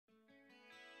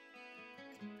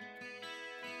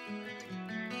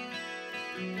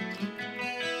She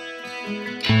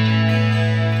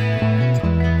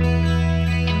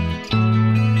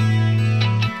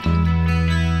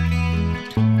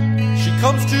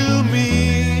comes to me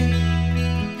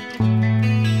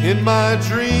in my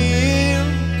dream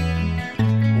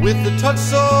with a touch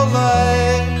so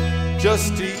light,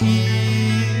 just to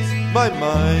ease my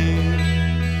mind.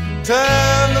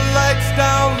 Turn the lights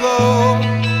down low,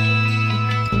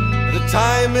 the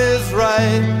time is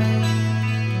right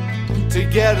to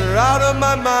get her out of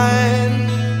my mind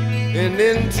and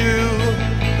into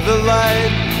the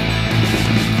light.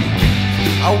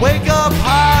 I wake up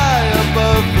high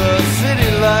above the city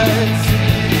lights.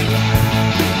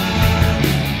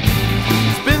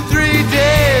 It's been 3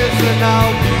 days and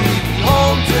I'll be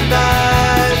home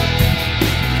tonight.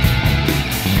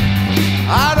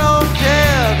 I don't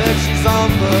care that she's on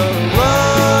the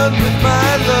run with my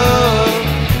love.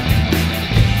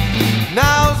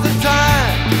 Now's the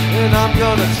time and I'm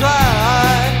gonna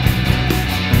try.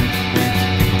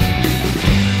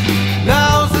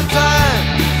 Now's the time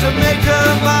to make her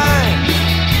mine.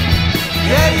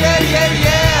 Yeah, yeah, yeah,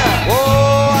 yeah.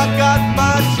 Oh, I got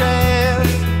my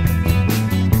chance.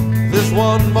 There's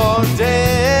one more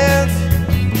dance.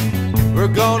 We're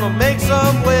gonna make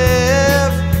some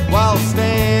waves while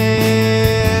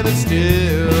standing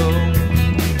still.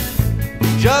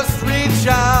 Just reach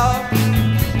out,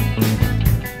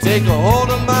 take a hold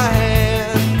of my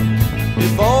hand.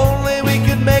 If only we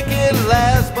could make it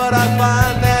last, but I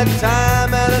find that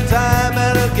time and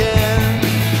again.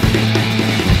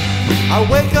 I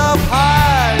wake up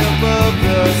high above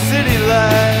the city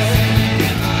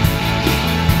lights,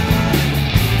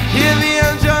 hear the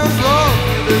engines roll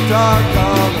through the dark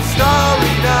on a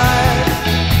starry night.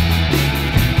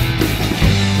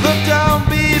 Look down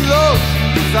below,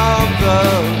 she's on the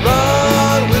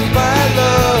run with my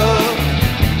love.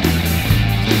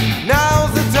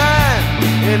 Now's the time,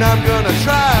 and I'm gonna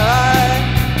try.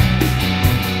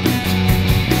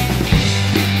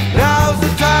 Now's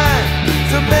the time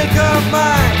to make her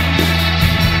mine.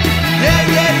 Yeah,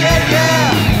 yeah, yeah, yeah.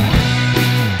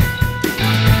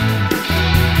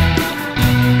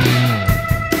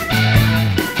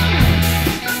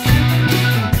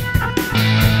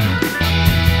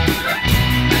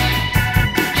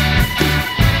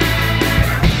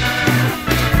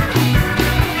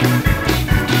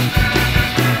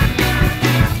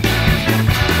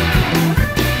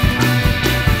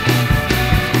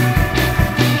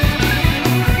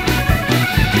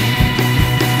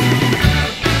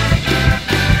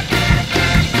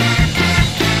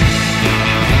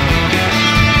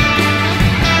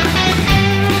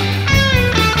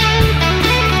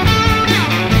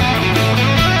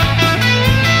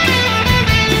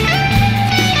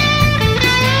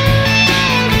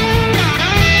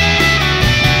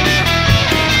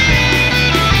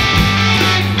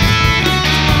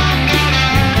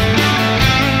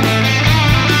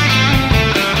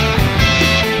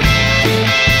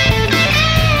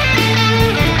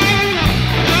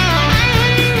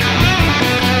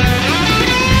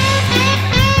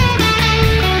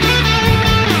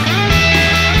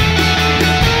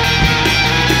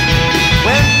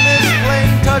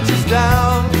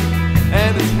 Down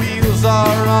and its wheels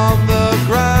are on the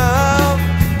ground,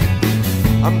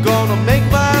 I'm gonna make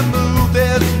my move.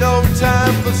 There's no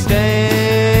time for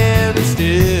standing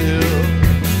still.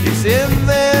 It's in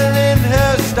there in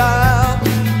her style,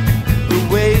 the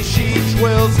way she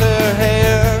twirls her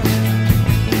hair.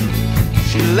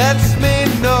 She lets me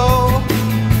know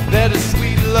that a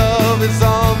sweet love is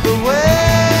on the way.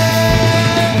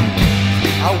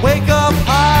 I wake up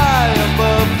high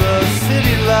above the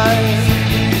city lights.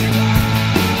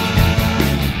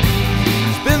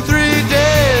 It's been 3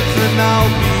 days and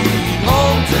I'll be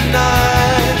home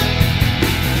tonight.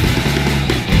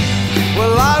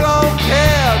 Well, I don't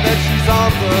care that she's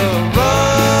on the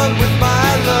run with my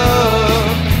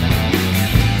love.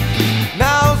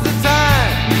 Now's the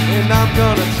time and I'm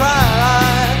gonna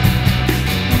try.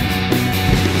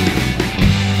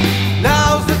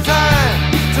 Now's the time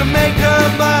to make her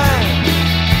mine.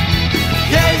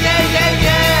 Yeah, yeah, yeah,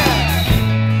 yeah.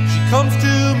 She comes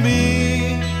to me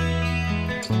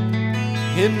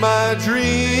in my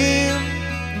dream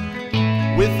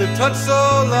with a touch so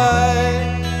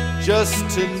light, just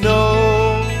to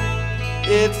know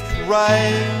it's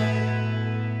right.